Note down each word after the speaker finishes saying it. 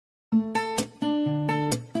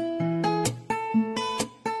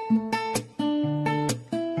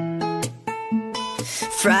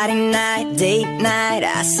Friday night, date night,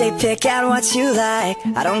 I say pick out what you like.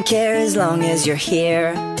 I don't care as long as you're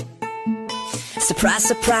here. Surprise,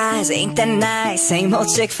 surprise, ain't that nice? Same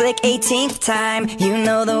old chick flick, 18th time. You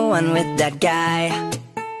know the one with that guy.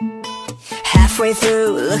 Halfway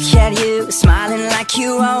through, look at you, smiling like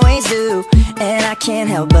you always do, and I can't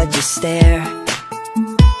help but just stare.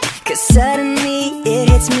 Cause suddenly it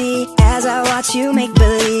hits me as I watch you make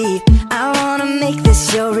believe. I wanna make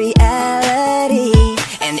this your reality.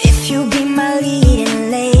 And if you be my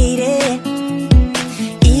leading lady,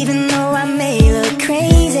 even though I may look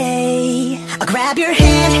crazy, I'll grab your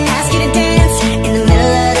hand, ask you to dance in the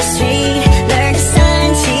middle of the street. Learn to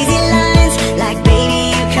sign cheesy lines like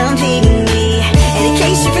baby you complete me. And in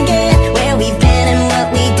case you forget where we've been and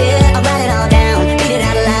what we did, I'll write it all down, read it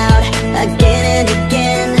out loud again and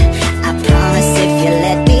again. I promise if you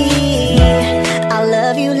let me, I'll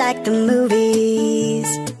love you like the movies.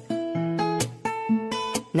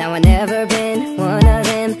 Now I've never been one of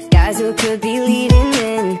them guys who could be leading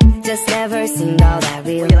in, just never seemed all that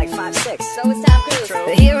real. You're like 5'6", so it's Tom Cruise.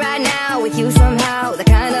 But here right now with you somehow, the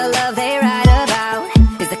kind of love they write about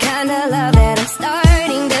is the kind of love that I'm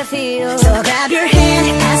starting to feel. So I'll grab your hand,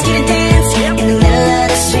 ask you to dance in the middle of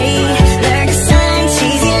the street. Learn to sign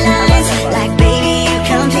cheesy lines like baby you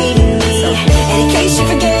complete me. And in case you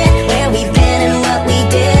forget where we've been and what we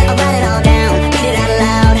did, I'll write it all down, read it out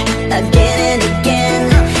loud again and again.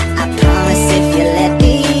 I promise if you let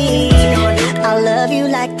me, I'll love you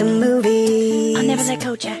like the movies. I'll never let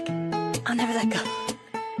go, Jack. I'll never let go.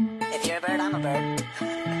 If you're a bird, I'm a bird.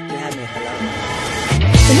 You had me, hello.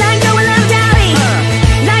 Like Noah loved Dolly,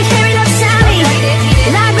 like Harry loved Sally,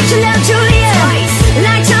 like Richard loved Julia,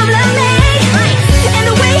 like Tom loved May, and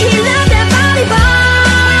the way he loved that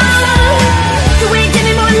volleyball, the way he gave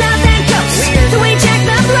me more love than ghosts, the way Jack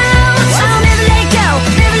loved Rose. I'll never let go,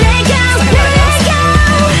 never let go, never let go.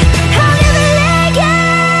 I'll never let go.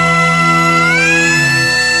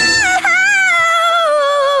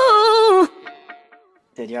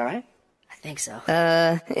 Dude, you alright? I think so.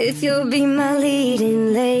 If you'll be my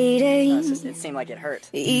leading lady, It seemed like it hurt.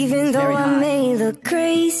 even though I may look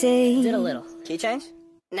crazy. Did a little. Key change?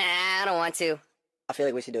 Nah, I don't want to. I feel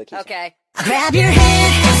like we should do a key change. Okay. I'll grab your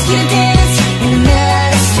hand, ask you to dance in the middle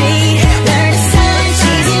of the street. Learn to sign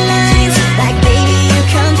cheesy lines like baby you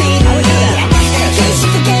complete me. And in case you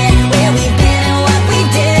forget where we've been and what we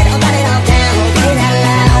did, I'll write it all down, read it out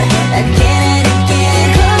loud again and again.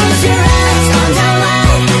 Close your eyes, arms out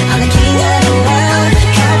wide, I'm the king of the world.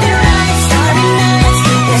 Count it right, starry nights,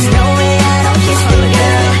 there's no way I don't kiss you,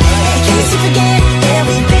 girl. And in case you forget where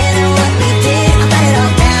we've been and what we did, I'll write it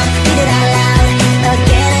all down, read it out loud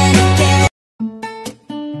again and again.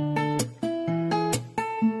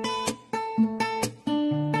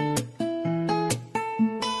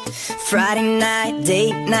 Friday night,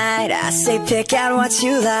 date night, I say pick out what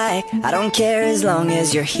you like. I don't care as long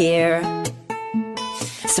as you're here.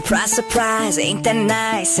 Surprise, surprise, ain't that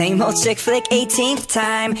nice? Same old chick flick, 18th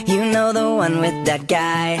time. You know the one with that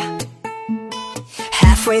guy.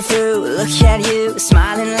 Halfway through, look at you,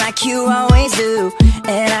 smiling like you always do,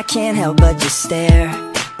 and I can't help but just stare.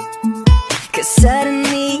 Cause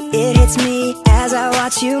suddenly it hits me as I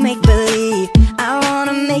watch you make believe. I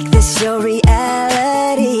wanna make this your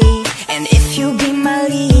reality. And if you be my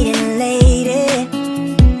leading lady,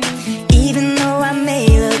 even though I may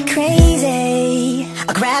look crazy,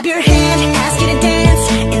 I'll grab your hand, ask you to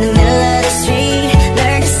dance in the middle of the street.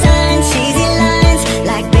 Learn to sign cheesy lines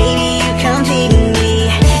like baby you complete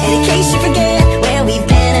me. And in case you forget where we've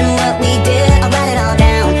been and what we did, I'll write it all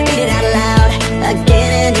down, read it out loud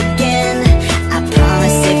again and again. I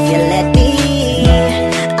promise if you let me,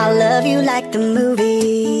 I'll love you like the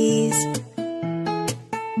movies.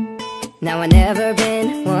 Now I've never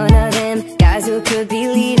been one of them guys who could be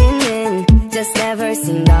leading in, just never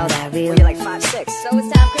seemed all that real. You're like 5'6", so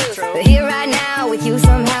it's Tom Cruise. But here right now with you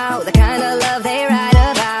somehow, the kind of love they write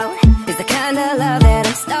about is the kind of love that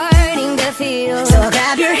I'm starting to feel. So I'll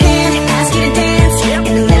grab your hand, ask you to dance in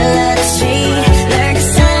the middle of the street. Learn to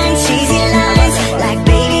sign cheesy lines like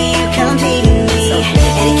baby you complete me.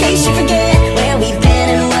 And in case you forget where we've been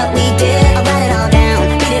and what we did, I'll write it all down,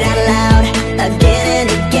 read it out loud again and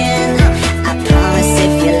again. I promise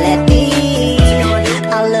if you let me,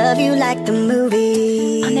 I'll love you like the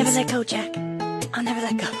movies. I'll never let go, Jack. I'll never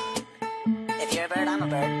let go. If you're a bird, I'm a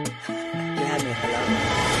bird. You had me, hello.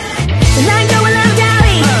 Like Noah loved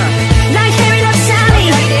Dolly, like Harry loved Sally,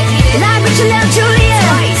 like Richard loved Julia,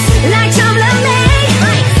 like Tom loved May,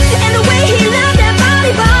 and the way he loved that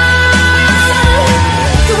volleyball,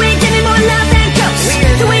 the way he gave me more love than ghosts,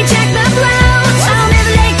 the way Jack loved Rose. I'll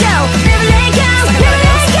never let go, never let go, never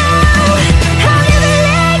let go. I'll never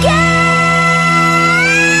let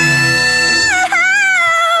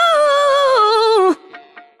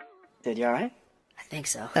Dude, you alright? I think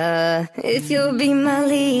so. If you'll be my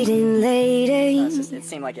leading lady. It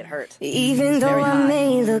seemed like it hurt. Even though I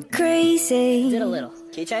may look crazy. Did a little.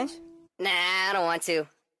 Key change? Nah, I don't want to.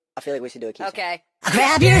 I feel like we should do a key change. Okay. I'll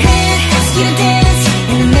grab your hand, ask you to dance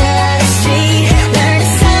in the middle of the street. Learn to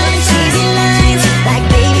sign cheesy lines like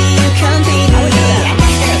baby you come be me. And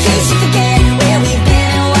in case you forget where we've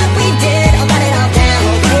been and what we did, I'll write it all down,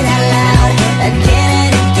 play it out loud again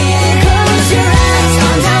and again. Close your eyes,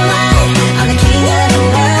 arms out wide, I'm the king of the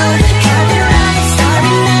world. Carpet rides,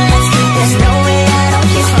 starry nights, there's no way I don't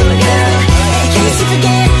kiss you, girl. And in case you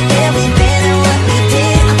forget where we've been and what we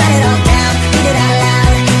did, I'll write it all down, read it out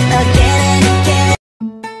loud again and again.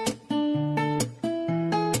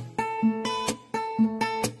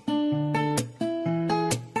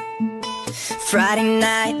 Friday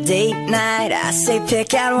night, date night, I say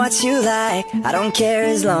pick out what you like. I don't care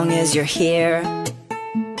as long as you're here.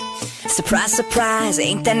 Surprise, surprise,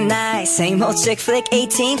 ain't that nice? Same old chick flick,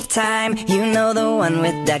 18th time. You know the one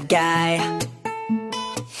with that guy.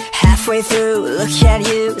 Halfway through, look at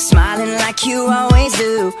you, smiling like you always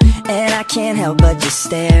do. And I can't help but just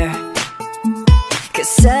stare. Cause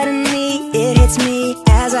suddenly it hits me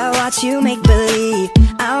as I watch you make believe.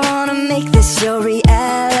 I wanna make this your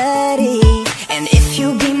reality. And if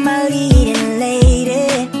you be my leading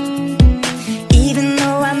lady, even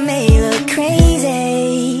though I may look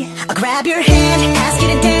crazy, I'll grab your hand, ask you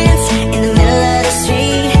to dance in the middle of the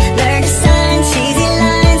street. Learn to sign cheesy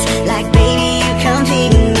lines like baby you come be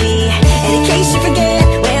me. And in case you forget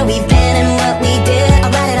where we've been and what we did,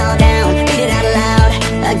 I'll write it all down, read it out loud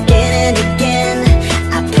again and again.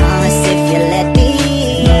 I promise if you let me,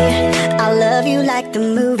 I'll love you like the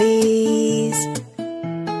movies.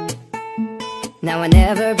 Now I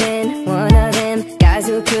never been one of them guys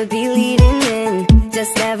who could be leading men.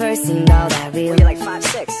 Just never seemed all that real. well, you're like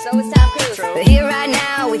 5'6". So it's Tom Cruise. But here right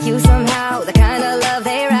now with you somehow, the kind of love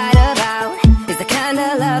they write about is the kind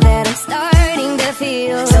of love that I'm starting to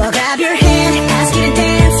feel. So I'll grab your hand, ask you to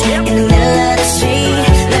dance in the middle of the street.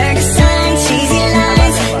 Learn to sign cheesy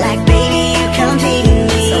lines like baby you come be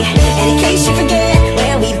me. And in case you forget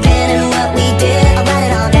where we've been and what we did, I'll write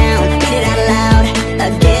it all down, read it out loud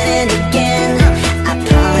again and again. I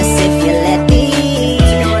promise if you let me,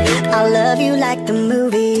 I'll love you like the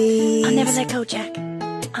movies. I'll never let go, Jack.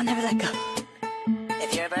 I'll never let go.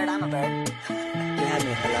 If you're a bird, I'm a bird. You had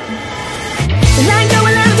me at hello. Like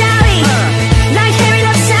Noah loved Dolly, like Harry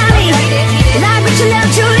loved Sally, like Richard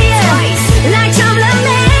loved Julia, like Tom loved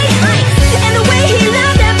May, and the way he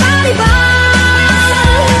loved that volleyball,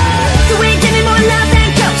 the way he gave me more love than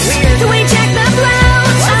ghosts, the way Jack loved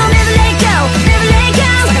Rose. I'll never let go, never let go,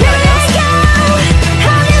 never let go.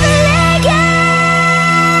 I'll never let go.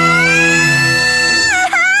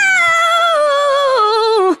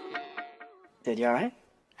 Dude, you alright?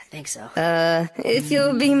 I think so. If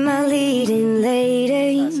you'll be my leading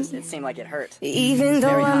lady. It seemed like it hurt. Even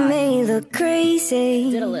though I may look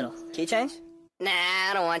crazy. Did a little. Key change? Nah,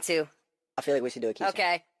 I don't want to. I feel like we should do a key change.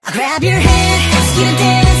 Okay. I'll grab your hand, ask you to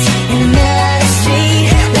dance in the middle of the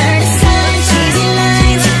street. Learn to sign cheesy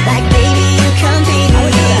lines like baby you come be me.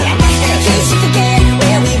 And in case you forget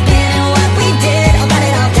where we've been and what we did, I'll write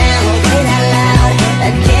it all down, play it out loud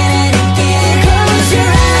again and again. Close your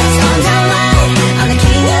eyes, arms out wide, I'm the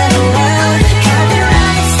king of the world. Carpet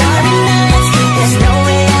rides, starry nights, there's no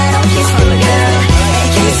way I don't kiss you, girl. And in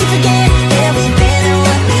case you forget where we've been and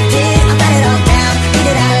what we did, I'll write it all down, read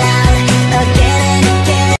it out loud again and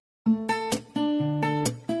again.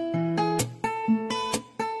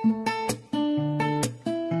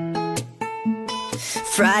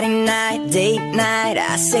 Friday night, date night,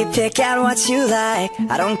 I say pick out what you like.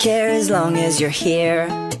 I don't care as long as you're here.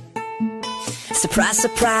 Surprise,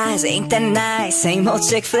 surprise, ain't that nice? Same old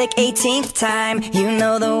chick flick, 18th time. You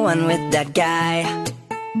know the one with that guy.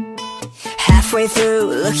 Halfway through,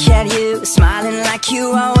 look at you, smiling like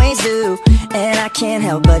you always do. And I can't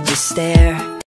help but just stare.